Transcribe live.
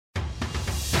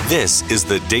This is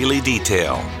the Daily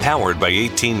Detail, powered by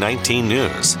 1819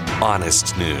 News.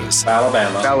 Honest news.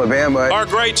 Alabama. Our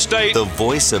great state. The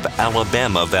voice of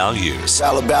Alabama values.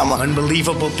 Alabama.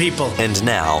 Unbelievable people. And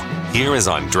now, here is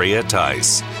Andrea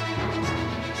Tice.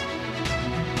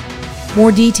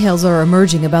 More details are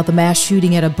emerging about the mass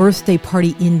shooting at a birthday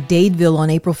party in Dadevill on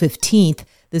April 15th.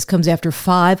 This comes after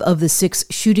 5 of the 6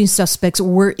 shooting suspects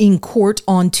were in court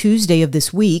on Tuesday of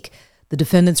this week. The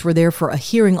defendants were there for a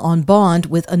hearing on bond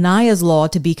with Anaya's law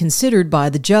to be considered by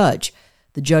the judge.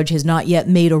 The judge has not yet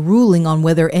made a ruling on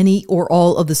whether any or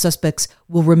all of the suspects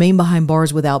will remain behind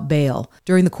bars without bail.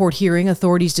 During the court hearing,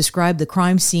 authorities described the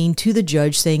crime scene to the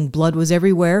judge, saying blood was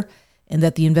everywhere and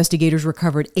that the investigators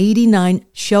recovered 89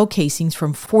 shell casings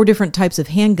from 4 different types of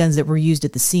handguns that were used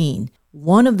at the scene.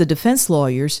 One of the defense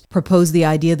lawyers proposed the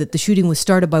idea that the shooting was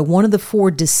started by one of the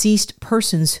 4 deceased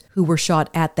persons who were shot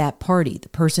at that party. The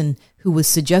person who was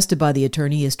suggested by the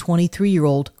attorney is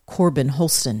 23-year-old Corbin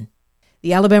Holston.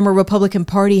 The Alabama Republican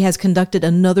Party has conducted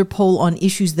another poll on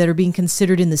issues that are being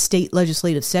considered in the state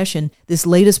legislative session. This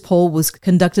latest poll was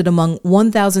conducted among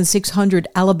 1,600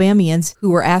 Alabamians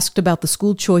who were asked about the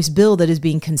school choice bill that is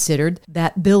being considered.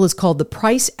 That bill is called the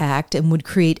Price Act and would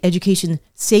create education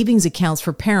savings accounts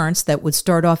for parents that would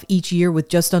start off each year with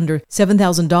just under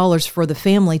 $7,000 for the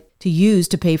family to use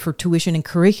to pay for tuition and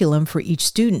curriculum for each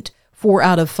student. 4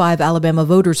 out of 5 Alabama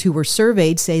voters who were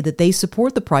surveyed say that they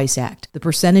support the Price Act. The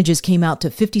percentages came out to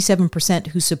 57%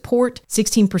 who support,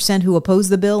 16% who oppose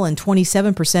the bill, and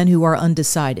 27% who are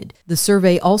undecided. The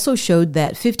survey also showed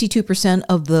that 52%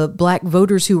 of the black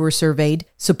voters who were surveyed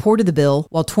supported the bill,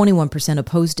 while 21%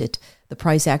 opposed it. The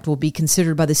Price Act will be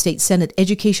considered by the State Senate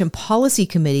Education Policy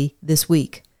Committee this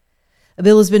week. A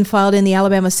bill has been filed in the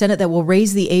Alabama Senate that will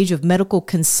raise the age of medical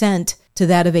consent to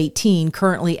that of 18.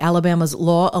 Currently, Alabama's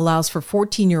law allows for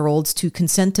 14-year-olds to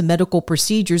consent to medical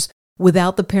procedures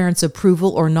without the parents'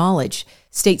 approval or knowledge.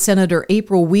 State Senator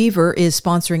April Weaver is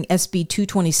sponsoring SB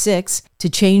 226 to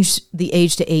change the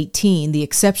age to 18. The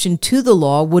exception to the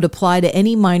law would apply to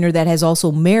any minor that has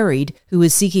also married who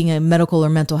is seeking a medical or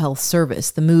mental health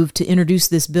service. The move to introduce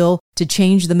this bill to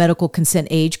change the medical consent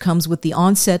age comes with the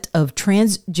onset of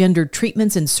transgender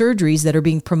treatments and surgeries that are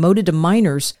being promoted to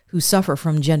minors who suffer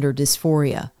from gender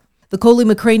dysphoria. The Coley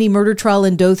McCraney murder trial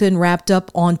in Dothan wrapped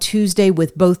up on Tuesday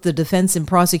with both the defense and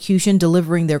prosecution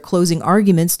delivering their closing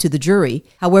arguments to the jury.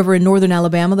 However, in northern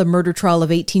Alabama, the murder trial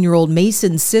of 18-year-old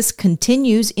Mason Sisk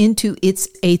continues into its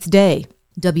 8th day.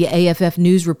 WAFF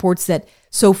News reports that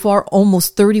so far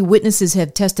almost 30 witnesses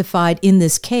have testified in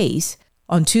this case.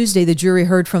 On Tuesday, the jury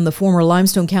heard from the former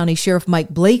Limestone County Sheriff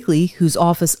Mike Blakely, whose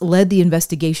office led the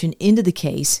investigation into the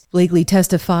case. Blakely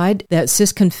testified that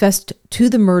Sisk confessed to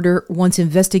the murder once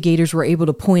investigators were able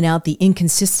to point out the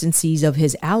inconsistencies of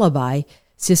his alibi.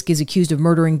 Sisk is accused of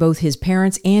murdering both his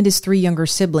parents and his 3 younger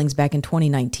siblings back in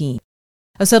 2019.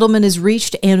 A settlement is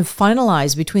reached and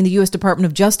finalized between the U.S. Department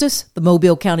of Justice, the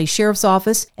Mobile County Sheriff's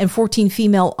Office, and 14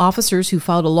 female officers who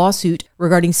filed a lawsuit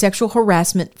regarding sexual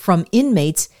harassment from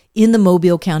inmates in the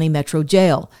Mobile County Metro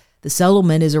Jail. The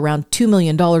settlement is around $2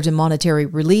 million in monetary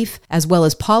relief, as well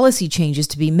as policy changes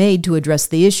to be made to address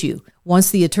the issue. Once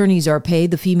the attorneys are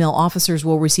paid, the female officers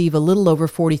will receive a little over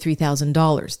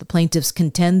 $43,000. The plaintiffs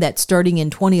contend that starting in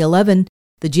 2011,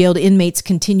 the jailed inmates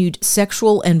continued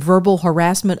sexual and verbal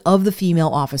harassment of the female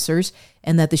officers,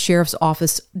 and that the sheriff's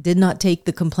office did not take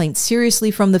the complaints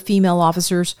seriously from the female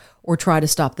officers or try to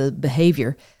stop the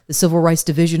behavior. The Civil Rights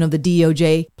Division of the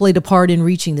DOJ played a part in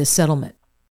reaching this settlement.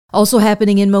 Also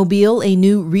happening in Mobile, a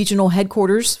new regional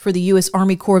headquarters for the U.S.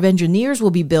 Army Corps of Engineers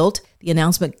will be built. The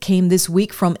announcement came this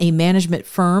week from a management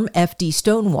firm, FD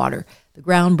Stonewater. The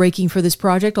groundbreaking for this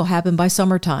project will happen by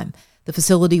summertime. The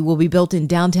facility will be built in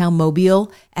downtown Mobile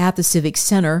at the Civic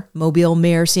Center. Mobile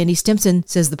Mayor Sandy Stimpson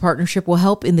says the partnership will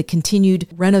help in the continued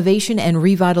renovation and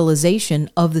revitalization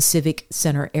of the Civic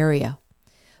Center area.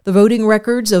 The voting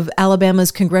records of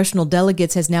Alabama's congressional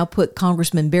delegates has now put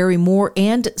Congressman Barry Moore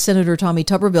and Senator Tommy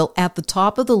Tuberville at the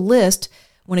top of the list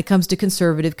when it comes to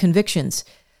conservative convictions.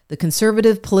 The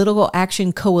Conservative Political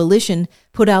Action Coalition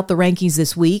put out the rankings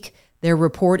this week. Their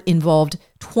report involved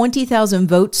 20,000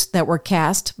 votes that were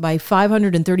cast by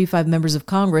 535 members of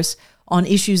Congress on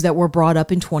issues that were brought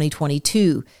up in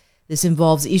 2022. This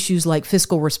involves issues like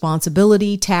fiscal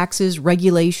responsibility, taxes,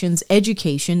 regulations,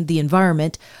 education, the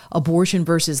environment, abortion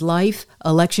versus life,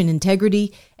 election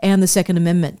integrity, and the Second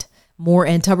Amendment. Moore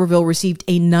and Tuberville received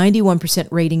a 91%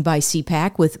 rating by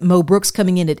CPAC, with Mo Brooks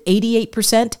coming in at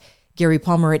 88%, Gary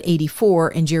Palmer at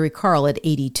 84%, and Jerry Carl at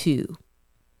 82%.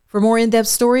 For more in-depth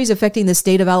stories affecting the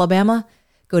state of Alabama,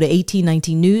 go to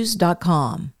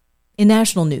 1819news.com. In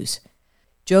national news,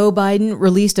 Joe Biden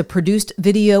released a produced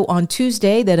video on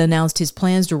Tuesday that announced his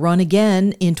plans to run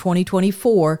again in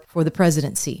 2024 for the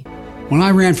presidency. When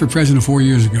I ran for president 4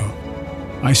 years ago,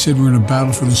 I said we're in a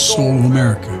battle for the soul of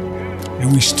America,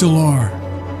 and we still are.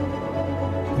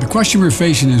 The question we're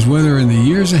facing is whether in the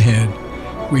years ahead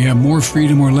we have more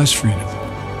freedom or less freedom,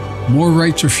 more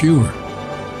rights or fewer.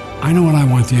 I know what I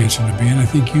want the answer to be, and I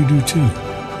think you do too.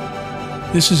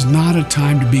 This is not a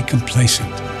time to be complacent.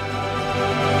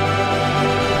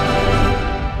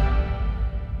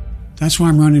 That's why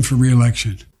I'm running for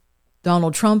re-election.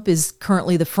 Donald Trump is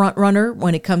currently the front runner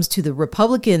when it comes to the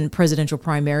Republican presidential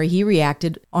primary. He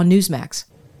reacted on Newsmax.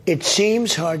 It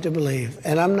seems hard to believe,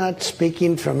 and I'm not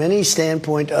speaking from any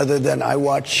standpoint other than I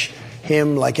watch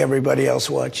him like everybody else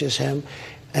watches him,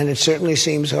 and it certainly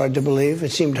seems hard to believe.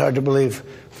 It seemed hard to believe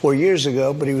 4 years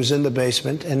ago, but he was in the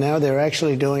basement, and now they're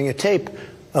actually doing a tape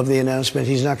of the announcement.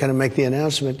 He's not going to make the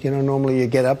announcement. You know, normally you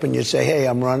get up and you say, hey,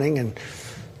 I'm running, and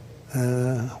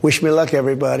wish me luck,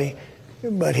 everybody.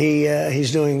 But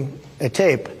he's doing a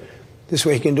tape. This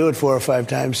way he can do it 4 or 5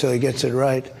 times so he gets it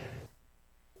right.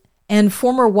 And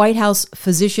former White House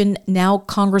physician, now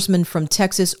Congressman from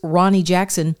Texas, Ronny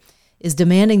Jackson, is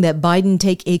demanding that Biden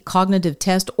take a cognitive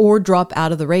test or drop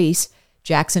out of the race.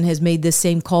 Jackson has made this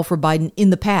same call for Biden in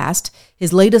the past.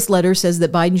 His latest letter says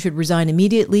that Biden should resign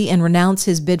immediately and renounce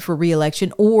his bid for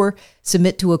re-election or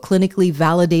submit to a clinically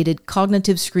validated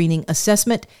cognitive screening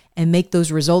assessment and make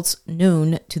those results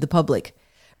known to the public.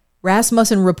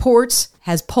 Rasmussen Reports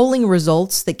has polling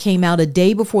results that came out a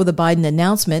day before the Biden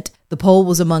announcement. The poll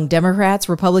was among Democrats,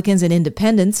 Republicans, and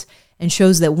independents and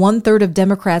shows that 1/3 of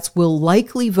Democrats will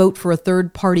likely vote for a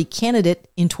third-party candidate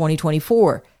in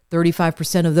 2024.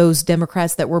 35% of those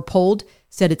Democrats that were polled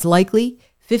said it's likely,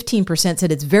 15% said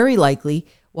it's very likely,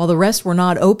 while the rest were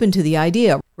not open to the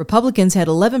idea. Republicans had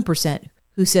 11%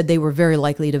 who said they were very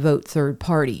likely to vote third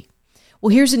party.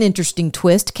 Well, here's an interesting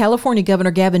twist. California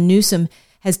Governor Gavin Newsom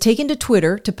has taken to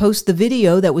Twitter to post the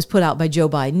video that was put out by Joe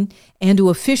Biden and to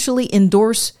officially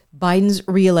endorse Biden's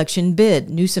re-election bid.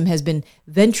 Newsom has been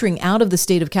venturing out of the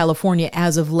state of California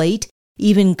as of late,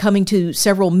 even coming to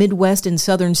several Midwest and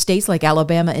southern states like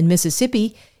Alabama and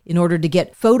Mississippi in order to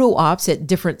get photo ops at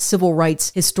different civil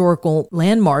rights historical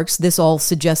landmarks. This all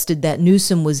suggested that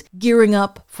Newsom was gearing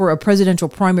up for a presidential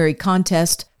primary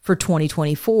contest for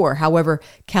 2024. However,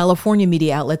 California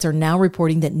media outlets are now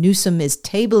reporting that Newsom is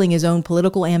tabling his own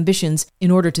political ambitions in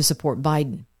order to support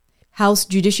Biden. House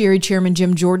Judiciary Chairman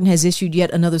Jim Jordan has issued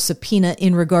yet another subpoena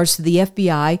in regards to the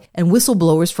FBI and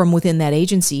whistleblowers from within that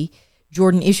agency.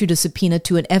 Jordan issued a subpoena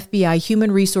to an FBI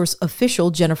human resource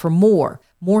official, Jennifer Moore.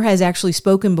 Moore has actually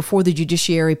spoken before the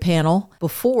Judiciary panel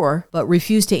before, but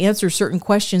refused to answer certain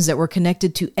questions that were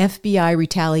connected to FBI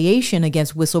retaliation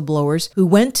against whistleblowers who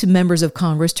went to members of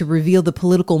Congress to reveal the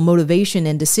political motivation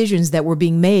and decisions that were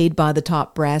being made by the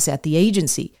top brass at the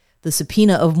agency. The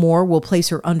subpoena of Moore will place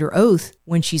her under oath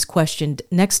when she's questioned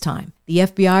next time. The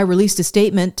FBI released a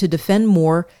statement to defend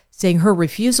Moore, saying her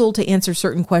refusal to answer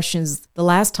certain questions the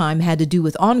last time had to do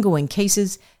with ongoing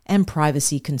cases and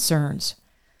privacy concerns.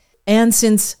 And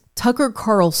since Tucker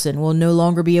Carlson will no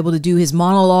longer be able to do his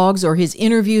monologues or his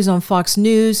interviews on Fox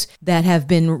News that have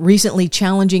been recently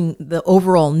challenging the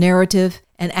overall narrative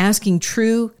and asking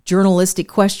true journalistic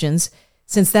questions,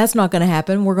 since that's not going to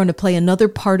happen, we're going to play another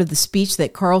part of the speech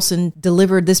that Carlson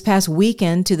delivered this past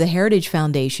weekend to the Heritage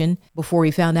Foundation before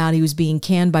he found out he was being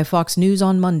canned by Fox News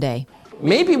on Monday.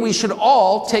 Maybe we should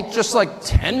all take just like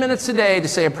 10 minutes a day to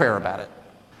say a prayer about it.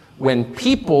 When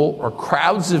people or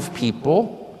crowds of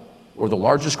people, or the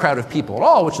largest crowd of people at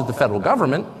all, which is the federal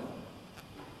government,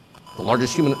 the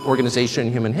largest human organization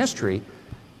in human history,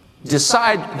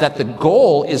 decide that the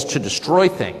goal is to destroy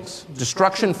things,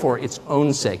 destruction for its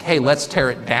own sake. Hey, let's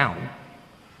tear it down.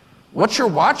 What you're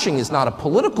watching is not a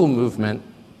political movement,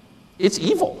 it's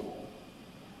evil.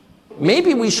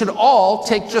 Maybe we should all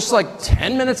take just like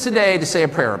 10 minutes a day to say a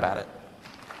prayer about it.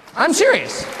 I'm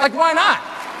serious. Like, why not?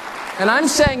 And I'm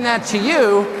saying that to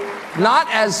you not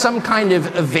as some kind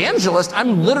of evangelist.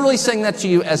 I'm literally saying that to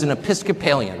you as an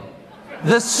Episcopalian.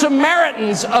 The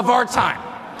Samaritans of our time.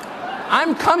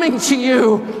 I'm coming to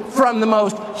you from the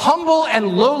most humble and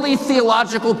lowly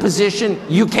theological position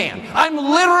you can. I'm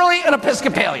literally an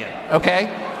Episcopalian, okay?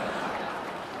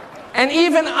 And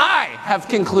even I have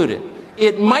concluded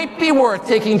it might be worth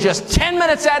taking just 10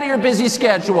 minutes out of your busy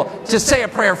schedule to say a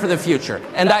prayer for the future,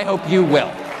 and I hope you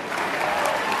will.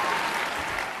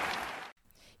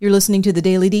 You're listening to The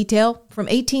Daily Detail from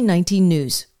 1819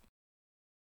 News.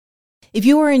 If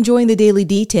you are enjoying the Daily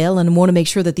Detail and want to make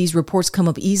sure that these reports come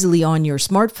up easily on your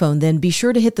smartphone, then be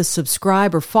sure to hit the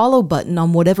subscribe or follow button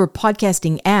on whatever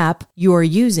podcasting app you are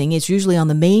using. It's usually on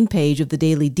the main page of the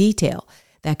Daily Detail.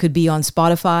 That could be on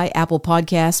Spotify, Apple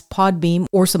Podcasts, Podbeam,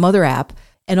 or some other app.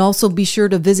 And also be sure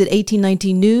to visit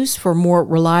 1819 News for more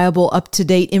reliable,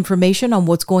 up-to-date information on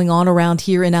what's going on around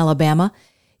here in Alabama.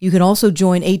 You can also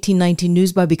join 1819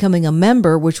 News by becoming a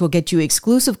member, which will get you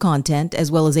exclusive content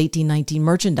as well as 1819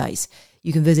 merchandise.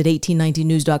 You can visit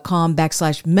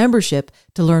 1819news.com/membership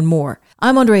to learn more.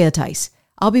 I'm Andrea Tice.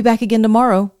 I'll be back again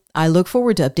tomorrow. I look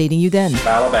forward to updating you then.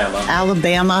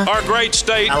 Alabama. Our great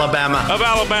state. Alabama. Of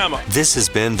Alabama. This has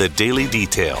been the Daily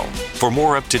Detail. For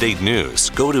more up-to-date news,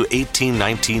 go to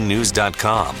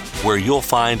 1819news.com, where you'll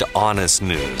find honest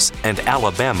news and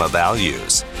Alabama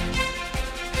values.